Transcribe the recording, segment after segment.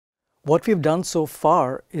what we've done so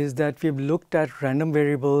far is that we've looked at random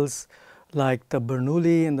variables like the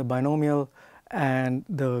Bernoulli and the binomial and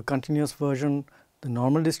the continuous version, the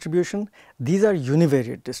normal distribution. These are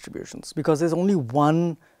univariate distributions because there's only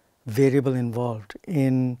one variable involved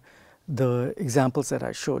in the examples that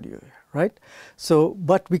I showed you, right? So,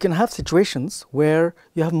 but we can have situations where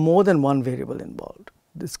you have more than one variable involved.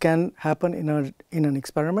 This can happen in an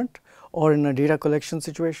experiment or in a data collection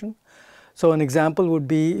situation. So an example would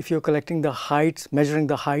be if you're collecting the heights, measuring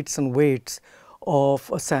the heights and weights of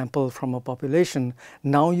a sample from a population.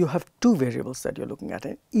 Now you have two variables that you're looking at,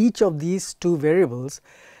 and each of these two variables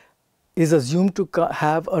is assumed to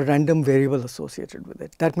have a random variable associated with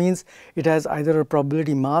it. That means it has either a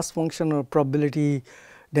probability mass function or a probability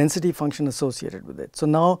density function associated with it. So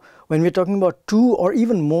now when we're talking about two or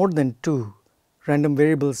even more than two random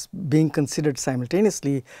variables being considered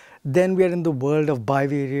simultaneously, then we are in the world of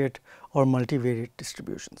bivariate or multivariate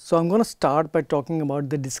distributions. So I'm going to start by talking about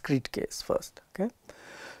the discrete case first. Okay,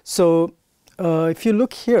 so if you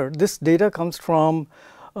look here, this data comes from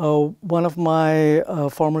one of my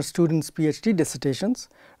former students' PhD dissertations.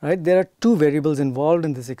 Right, there are two variables involved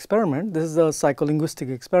in this experiment. This is a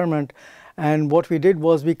psycholinguistic experiment, and what we did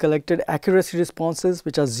was we collected accuracy responses,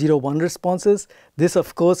 which are 0-1 responses. This,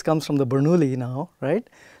 of course, comes from the Bernoulli now, right?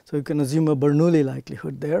 So you can assume a Bernoulli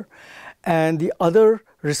likelihood there. And the other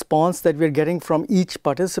response that we are getting from each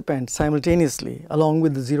participant simultaneously, along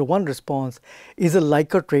with the 0-1 response, is a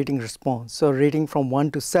Likert rating response. So a rating from 1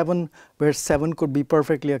 to 7, where 7 could be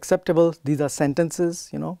perfectly acceptable. These are sentences,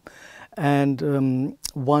 you know, and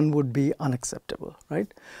 1 would be unacceptable,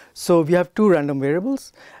 right? So we have two random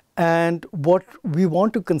variables. And what we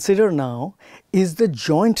want to consider now is the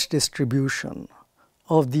joint distribution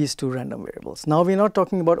of these two random variables. Now we're not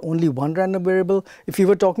talking about only one random variable. If we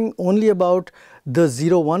were talking only about the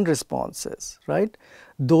 0-1 responses, right,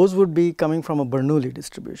 those would be coming from a Bernoulli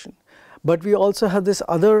distribution. But we also have this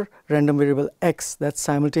other random variable x that's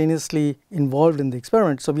simultaneously involved in the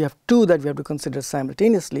experiment. So we have two that we have to consider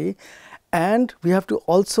simultaneously, and we have to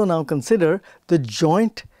also now consider the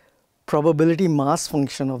joint probability mass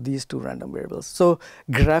function of these two random variables. So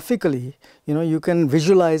graphically, you know, you can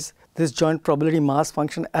visualize this joint probability mass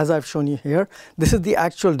function as I've shown you here. This is the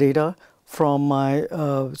actual data from my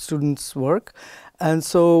students' work. And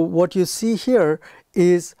so what you see here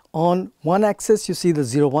is on one axis you see the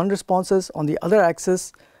 0-1 responses, on the other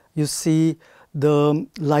axis you see the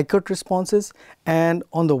Likert responses, and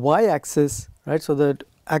on the y-axis, right, so the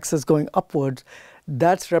axis going upwards,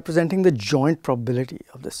 that's representing the joint probability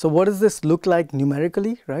of this. So what does this look like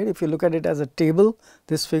numerically, right? If you look at it as a table,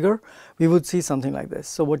 this figure, we would see something like this.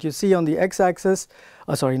 So what you see on the x-axis,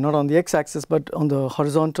 sorry, not on the x-axis, but on the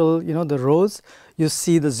horizontal, you know, the rows, you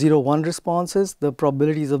see the 0-1 responses, the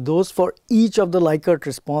probabilities of those for each of the Likert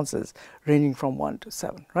responses ranging from 1 to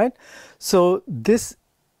 7, right? So this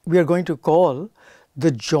we are going to call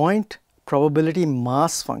the joint probability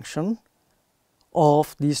mass function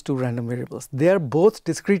of these two random variables. They are both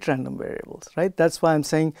discrete random variables, right? That's why I'm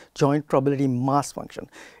saying joint probability mass function.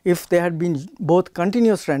 If they had been both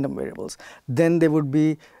continuous random variables, then they would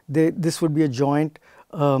be, this would be a joint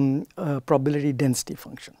probability density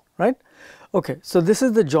function, right? Okay, so this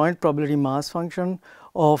is the joint probability mass function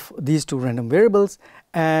of these two random variables,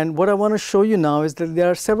 and what I want to show you now is that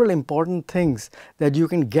there are several important things that you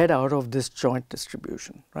can get out of this joint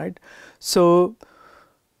distribution, right? So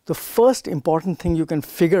the first important thing you can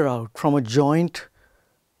figure out from a joint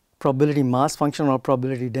probability mass function or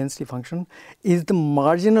probability density function is the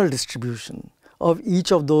marginal distribution of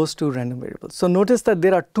each of those two random variables. So notice that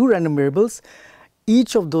there are two random variables.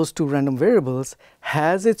 Each of those two random variables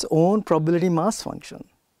has its own probability mass function,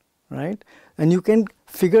 right? And you can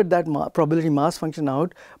figure that probability mass function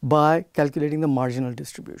out by calculating the marginal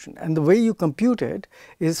distribution. And the way you compute it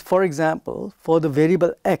is, for example, for the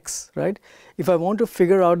variable x, right? If I want to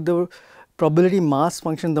figure out the probability mass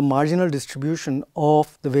function, the marginal distribution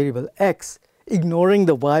of the variable x, ignoring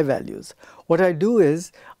the y values, what I do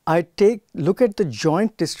is I look at the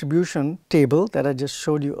joint distribution table that I just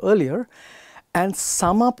showed you earlier and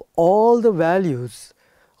sum up all the values,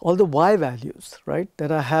 all the y values, right,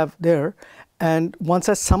 that I have there. And once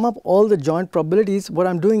I sum up all the joint probabilities, what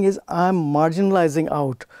I'm doing is I'm marginalizing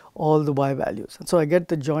out all the y values. And so I get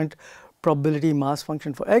the joint probability mass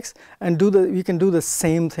function for x, and we can do the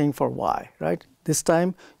same thing for y, right? This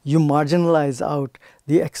time you marginalize out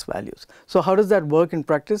the x values. So how does that work in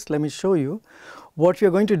practice? Let me show you. what we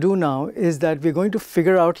are going to do now is that we're going to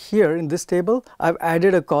figure out here in this table, I've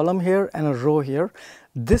added a column here and a row here.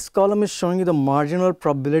 This column is showing you the marginal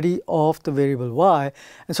probability of the variable y,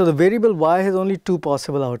 and so the variable y has only two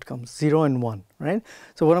possible outcomes, 0 and 1, right?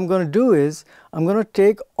 So what I'm going to do is I'm going to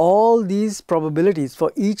take all these probabilities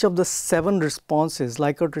for each of the 7 responses,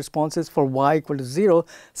 Likert responses for y equal to 0,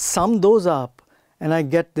 sum those up, and I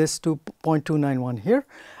get this to 0.291 here,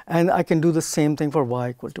 and I can do the same thing for y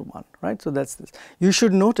equal to 1, right? So that's this. You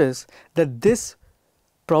should notice that this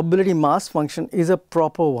probability mass function is a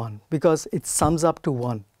proper one because it sums up to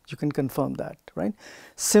 1. You can confirm that, right?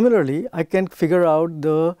 Similarly, I can figure out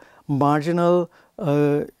the marginal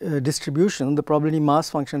distribution, the probability mass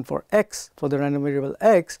function for x, for the random variable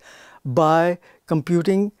x, by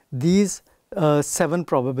computing these 7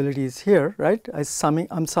 probabilities here, right?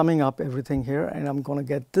 I'm summing up everything here, and I'm going to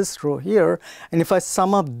get this row here. And if I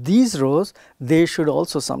sum up these rows, they should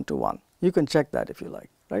also sum to 1. You can check that if you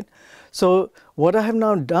like, right? So what I have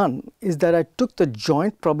now done is that I took the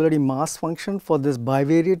joint probability mass function for this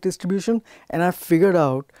bivariate distribution, and I figured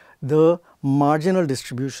out the marginal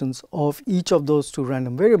distributions of each of those 2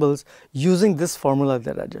 random variables using this formula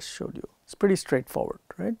that I just showed you. It's pretty straightforward,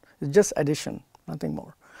 right? It's just addition, nothing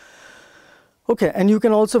more. Okay, and you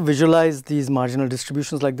can also visualize these marginal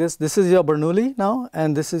distributions like this. This is your Bernoulli now,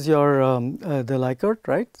 and this is your the Likert,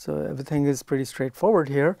 right? So everything is pretty straightforward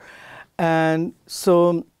here. And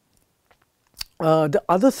so the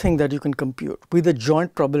other thing that you can compute with the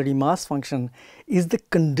joint probability mass function is the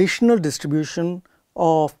conditional distribution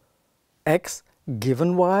of x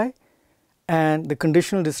given y and the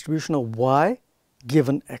conditional distribution of y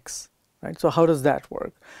given x, right? So how does that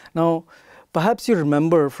work? Now, perhaps you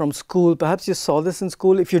remember from school, perhaps you saw this in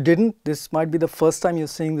school. If you didn't, this might be the first time you're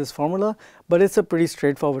seeing this formula, but it's a pretty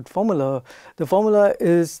straightforward formula. The formula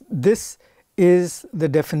is, this is the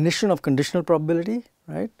definition of conditional probability,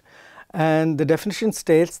 right? And the definition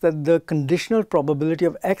states that the conditional probability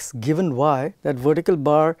of x given y, that vertical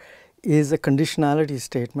bar is a conditionality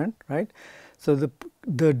statement, right? So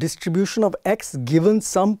the distribution of x given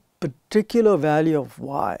some particular value of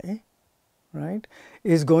y, right,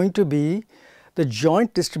 is going to be the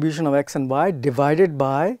joint distribution of x and y divided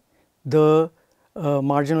by the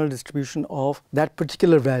marginal distribution of that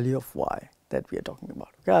particular value of y that we are talking about.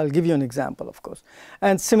 Okay, I'll give you an example, of course.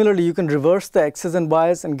 And similarly, you can reverse the x's and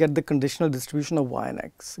y's and get the conditional distribution of y and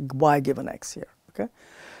x, y given x here. Okay,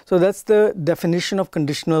 so that's the definition of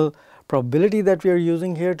conditional probability that we are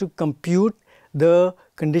using here to compute the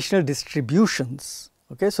conditional distributions.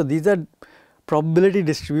 Okay, so these are probability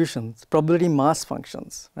distributions, probability mass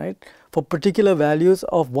functions, right? For particular values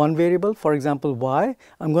of one variable, for example y,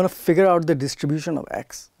 I'm going to figure out the distribution of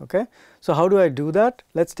x. Okay, so how do I do that?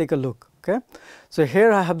 Let's take a look. Okay, so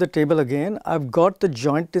here I have the table again. I've got the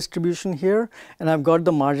joint distribution here, and I've got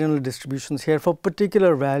the marginal distributions here for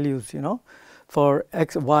particular values, you know. For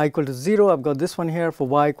x, y equal to 0, I've got this one here. For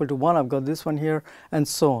y equal to 1, I've got this one here, and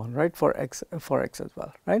so on, right? For x as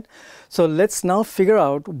well, right? So let's now figure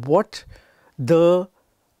out what the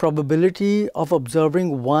probability of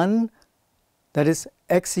observing one, that is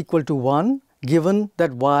x equal to 1, given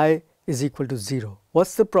that y is equal to 0.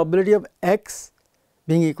 What's the probability of x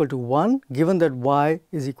being equal to 1 given that y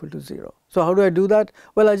is equal to 0? So how do I do that?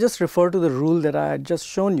 Well, I just refer to the rule that I had just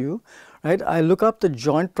shown you, right? I look up the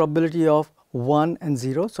joint probability of 1 and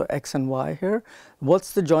 0, so x and y here.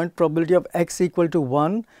 What's the joint probability of x equal to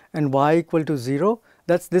 1 and y equal to 0?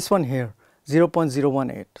 That's this one here,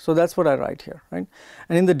 0.018. So that's what I write here, right?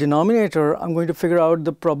 And in the denominator, I'm going to figure out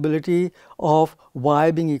the probability of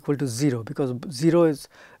y being equal to 0, because 0 is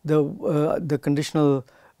the conditional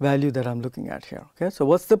value that I'm looking at here. Okay, so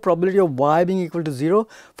what's the probability of y being equal to 0?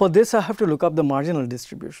 For this, I have to look up the marginal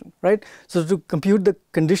distribution, right? So to compute the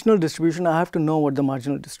conditional distribution, I have to know what the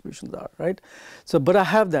marginal distributions are, right? So, but I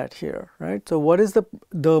have that here, right? So what is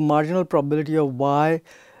the marginal probability of y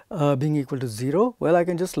being equal to 0? Well, I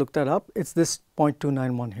can just look that up. It's this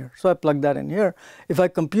 0.291 here. So I plug that in here. If I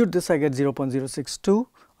compute this, I get 0.062.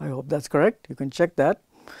 I hope that's correct. You can check that.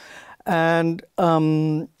 And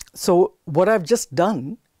so what I've just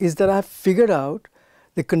done is that I've figured out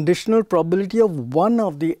the conditional probability of one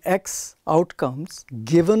of the x outcomes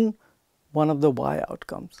given one of the y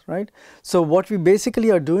outcomes, right? So what we basically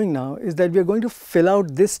are doing now is that we are going to fill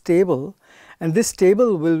out this table, and this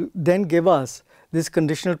table will then give us this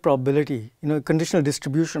conditional probability, you know, conditional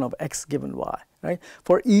distribution of x given y, right?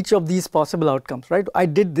 For each of these possible outcomes, right? I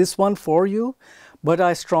did this one for you, but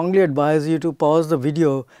I strongly advise you to pause the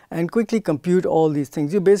video and quickly compute all these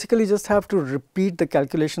things. You basically just have to repeat the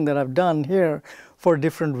calculation that I've done here for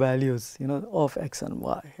different values, you know, of x and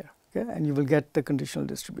y here. okay, and you will get the conditional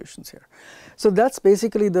distributions here. So that's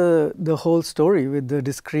basically the whole story with the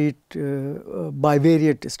discrete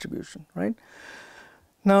bivariate distribution, right?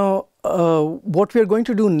 Now, what we are going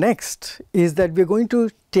to do next is that we are going to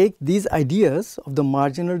take these ideas of the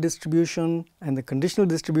marginal distribution and the conditional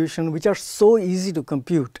distribution, which are so easy to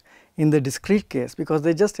compute in the discrete case, because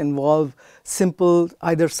they just involve simple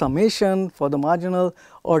either summation for the marginal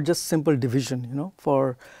or just simple division, you know,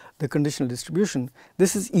 for the conditional distribution.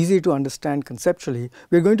 This is easy to understand conceptually.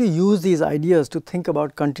 We are going to use these ideas to think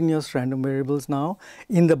about continuous random variables now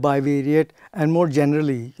in the bivariate and more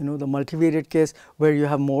generally, you know, the multivariate case where you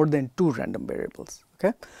have more than 2 random variables.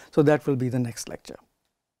 Okay, so that will be the next lecture.